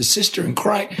love you as a sister in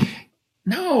Christ.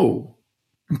 No,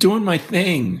 I'm doing my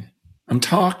thing. I'm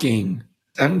talking.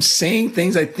 I'm saying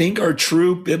things I think are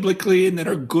true biblically and that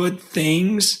are good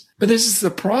things. But this is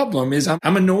the problem is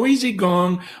I'm a noisy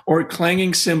gong or a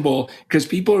clanging cymbal because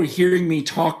people are hearing me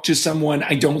talk to someone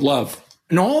I don't love.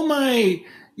 And all my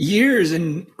years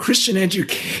in Christian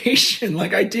education,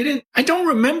 like I don't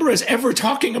remember us ever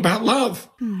talking about love.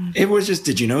 It was just,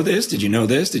 did you know this? Did you know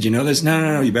this? Did you know this?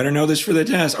 No. You better know this for the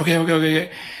test.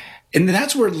 Okay. And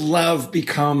that's where love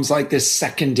becomes like this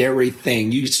secondary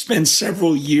thing. You spend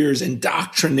several years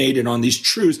indoctrinated on these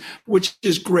truths, which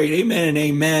is great. Amen and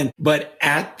amen. But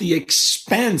at the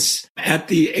expense, at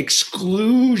the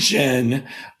exclusion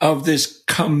of this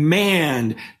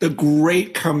command, the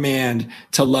great command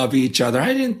to love each other.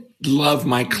 I didn't love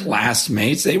my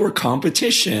classmates. They were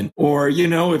competition. Or, you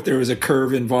know, if there was a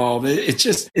curve involved,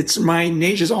 it's my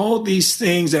nature. It's all these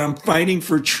things that I'm fighting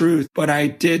for truth, but I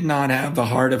did not have the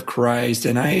heart of Christ.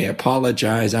 And I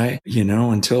apologize.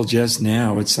 Until just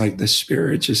now, it's like the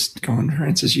Spirit just going,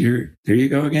 Francis, there you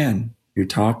go again. You're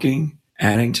talking,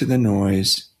 adding to the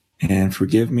noise. And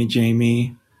forgive me,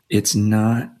 Jamie, it's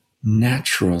not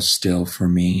natural still for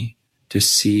me to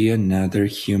see another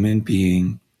human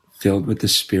being filled with the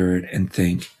Spirit and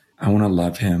think, I want to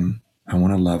love him I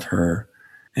want to love her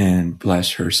and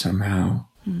bless her somehow.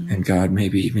 And God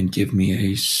maybe even give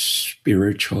me a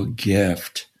spiritual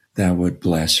gift that would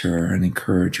bless her and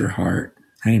encourage her heart.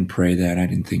 I didn't pray that. I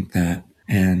didn't think that.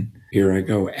 And here I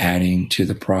go adding to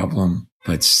the problem,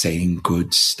 but saying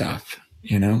good stuff.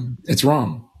 It's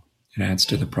wrong. It adds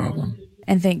to the problem.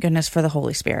 And thank goodness for the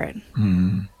Holy Spirit.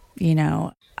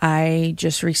 I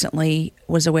just recently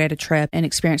was away at a trip and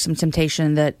experienced some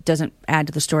temptation that doesn't add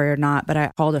to the story or not, but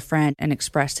I called a friend and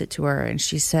expressed it to her. And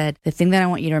she said, the thing that I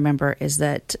want you to remember is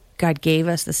that God gave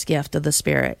us this gift of the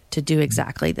Spirit to do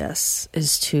exactly this,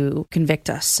 is to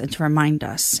convict us and to remind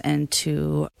us and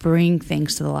to bring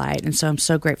things to the light. And so I'm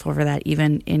so grateful for that,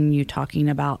 even in you talking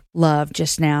about love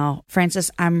just now.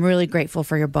 Francis, I'm really grateful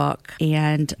for your book.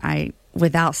 And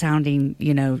without sounding,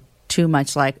 too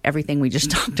much like everything we just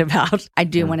talked about, I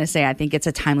do want to say I think it's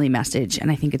a timely message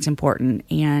and I think it's important.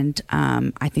 And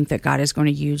I think that God is going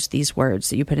to use these words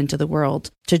that you put into the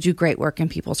world to do great work in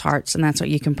people's hearts. And that's what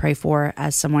you can pray for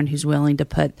as someone who's willing to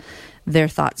put their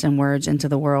thoughts and words into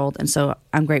the world. And so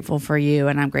I'm grateful for you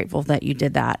and I'm grateful that you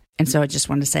did that. And so I just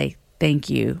want to say thank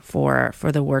you for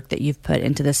the work that you've put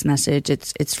into this message.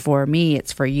 It's for me,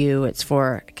 it's for you, it's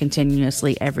for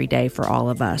continuously every day for all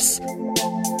of us.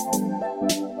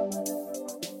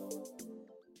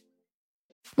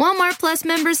 Walmart Plus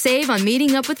members save on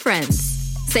meeting up with friends.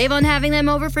 Save on having them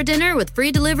over for dinner with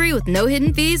free delivery with no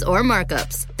hidden fees or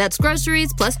markups. That's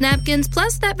groceries, plus napkins,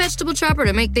 plus that vegetable chopper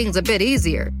to make things a bit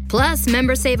easier. Plus,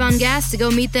 members save on gas to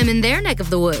go meet them in their neck of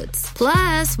the woods.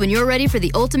 Plus, when you're ready for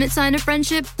the ultimate sign of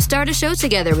friendship, start a show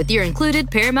together with your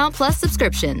included Paramount Plus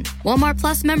subscription. Walmart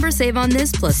Plus members save on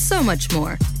this plus so much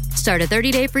more. Start a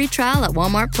 30-day free trial at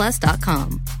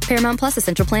walmartplus.com. Paramount Plus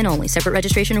Essential Plan only. Separate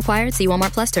registration required. See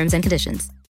Walmart Plus terms and conditions.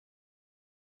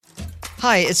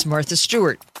 Hi, it's Martha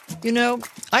Stewart.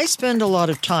 I spend a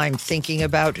lot of time thinking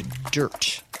about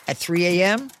dirt. At 3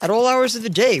 a.m., at all hours of the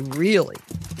day, really.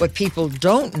 What people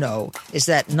don't know is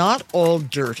that not all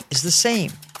dirt is the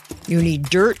same. You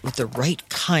need dirt with the right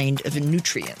kind of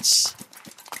nutrients.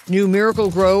 New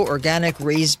Miracle-Gro organic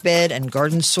raised bed and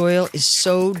garden soil is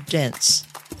so dense,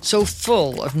 so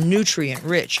full of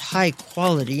nutrient-rich,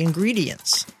 high-quality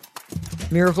ingredients.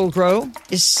 Miracle-Gro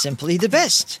is simply the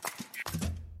best.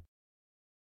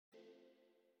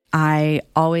 I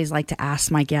always like to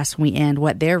ask my guests when we end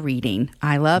what they're reading.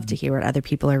 I love to hear what other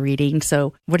people are reading.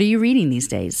 So what are you reading these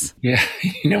days? Yeah,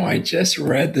 I just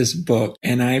read this book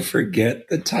and I forget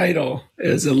the title. It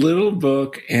was a little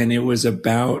book and it was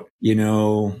about,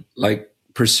 like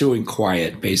pursuing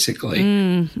quiet, basically.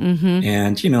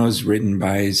 And, it was written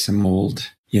by some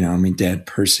old, dead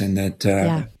person that,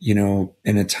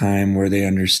 in a time where they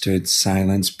understood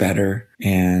silence better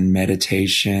and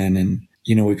meditation and,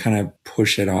 we kind of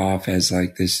push it off as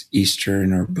like this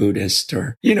Eastern or Buddhist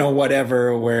or,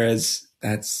 whatever, whereas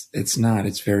it's not.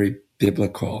 It's very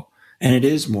biblical. And it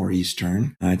is more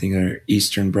Eastern. I think our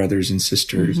Eastern brothers and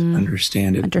sisters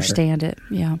understand it better.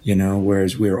 Yeah.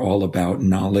 Whereas we're all about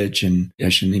knowledge, and I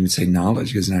shouldn't even say knowledge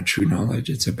because it's not true knowledge.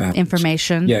 It's about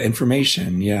information. Yeah,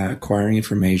 information. Yeah, acquiring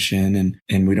information,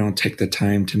 and we don't take the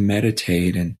time to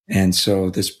meditate. And so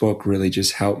this book really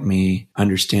just helped me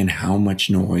understand how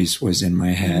much noise was in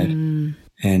my head.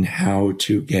 And how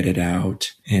to get it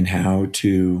out and how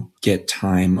to get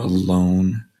time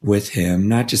alone with him,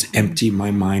 not just empty my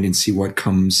mind and see what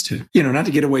comes to, not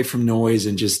to get away from noise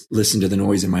and just listen to the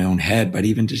noise in my own head, but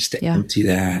even just to empty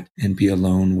that and be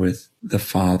alone with the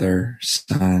Father,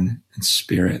 Son, and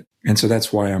Spirit. And so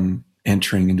that's why I'm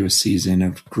entering into a season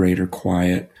of greater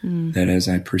quiet, that as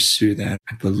I pursue that,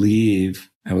 I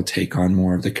believe I will take on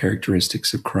more of the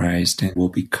characteristics of Christ and will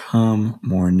become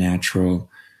more natural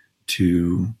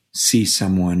to see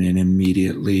someone and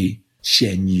immediately,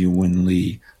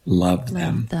 genuinely love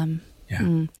them.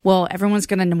 Yeah. Well, everyone's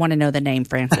going to want to know the name,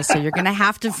 Francis. So you're going to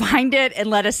have to find it and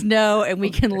let us know, and we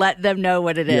can let them know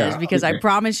what it is. Because I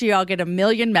promise you, I'll get a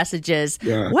million messages.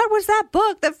 Yeah. What was that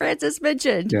book that Francis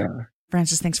mentioned? Yeah.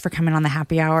 Francis, thanks for coming on the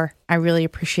Happy Hour. I really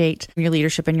appreciate your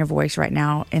leadership and your voice right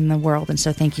now in the world. And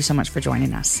so thank you so much for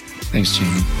joining us. Thanks,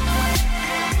 Jamie.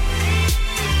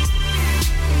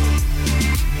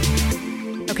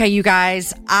 Okay, you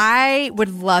guys, I would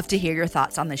love to hear your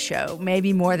thoughts on the show,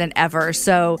 maybe more than ever.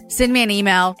 So send me an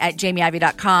email at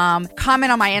jamieivey.com,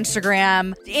 comment on my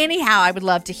Instagram. Anyhow, I would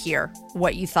love to hear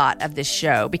what you thought of this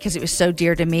show because it was so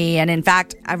dear to me. And in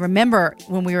fact, I remember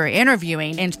when we were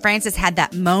interviewing and Francis had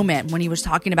that moment when he was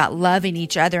talking about loving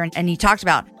each other and he talked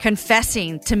about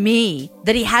confessing to me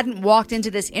that he hadn't walked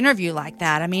into this interview like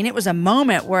that. I mean, it was a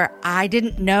moment where I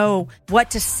didn't know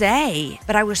what to say,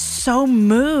 but I was so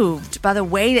moved by the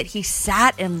way that he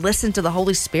sat and listened to the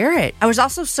Holy Spirit. I was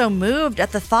also so moved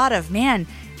at the thought of, man,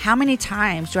 how many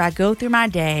times do I go through my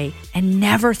day and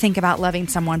never think about loving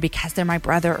someone because they're my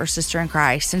brother or sister in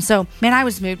Christ? And so, man, I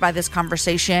was moved by this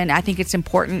conversation. I think it's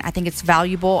important. I think it's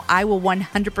valuable. I will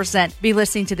 100% be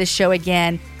listening to this show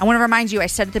again. I want to remind you, I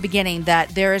said at the beginning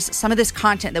that there's some of this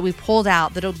content that we pulled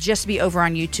out that'll just be over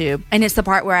on YouTube. And it's the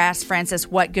part where I asked Francis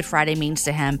what Good Friday means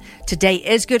to him. Today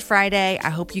is Good Friday.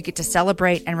 I hope you get to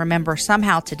celebrate and remember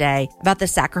somehow today about the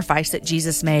sacrifice that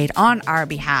Jesus made on our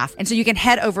behalf. And so you can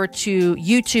head over to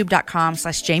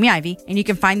youtube.com/Jamie Ivey, and you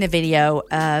can find the video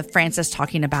of Francis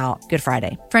talking about Good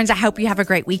Friday. Friends, I hope you have a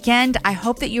great weekend. I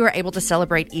hope that you are able to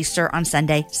celebrate Easter on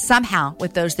Sunday somehow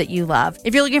with those that you love.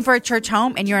 If you're looking for a church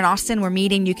home and you're in Austin, we're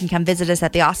meeting, you can come visit us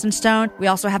at the Austin Stone. We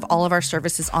also have all of our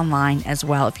services online as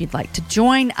well if you'd like to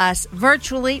join us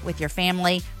virtually with your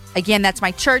family. Again, that's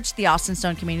my church, the Austin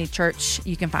Stone Community Church.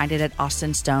 You can find it at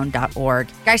austinstone.org.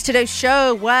 Guys, today's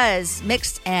show was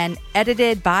mixed and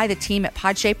edited by the team at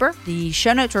Podshaper. The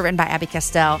show notes were written by Abby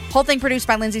Castell. Whole thing produced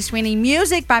by Lindsay Sweeney.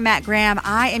 Music by Matt Graham.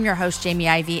 I am your host, Jamie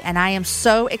Ivey, and I am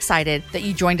so excited that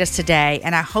you joined us today.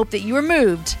 And I hope that you were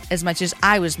moved as much as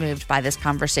I was moved by this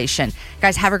conversation.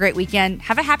 Guys, have a great weekend.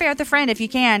 Have a happy hour with a friend if you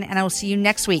can. And I will see you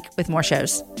next week with more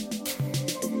shows.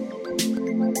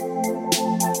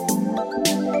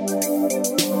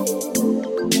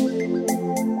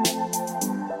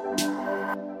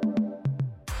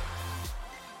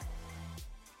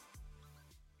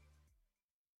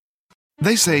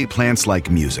 They say plants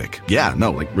like music. Yeah, no,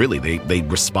 like really, they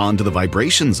respond to the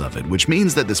vibrations of it, which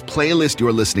means that this playlist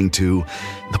you're listening to,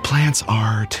 the plants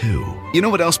are too. You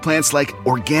know what else plants like?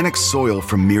 Organic soil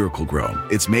from Miracle-Gro.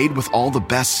 It's made with all the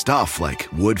best stuff like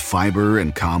wood fiber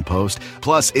and compost.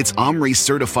 Plus, it's OMRI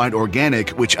certified organic,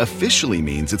 which officially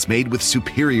means it's made with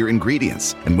superior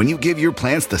ingredients. And when you give your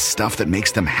plants the stuff that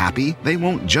makes them happy, they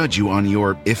won't judge you on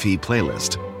your iffy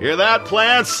playlist. Hear that,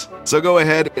 plants? So go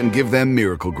ahead and give them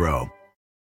Miracle-Gro.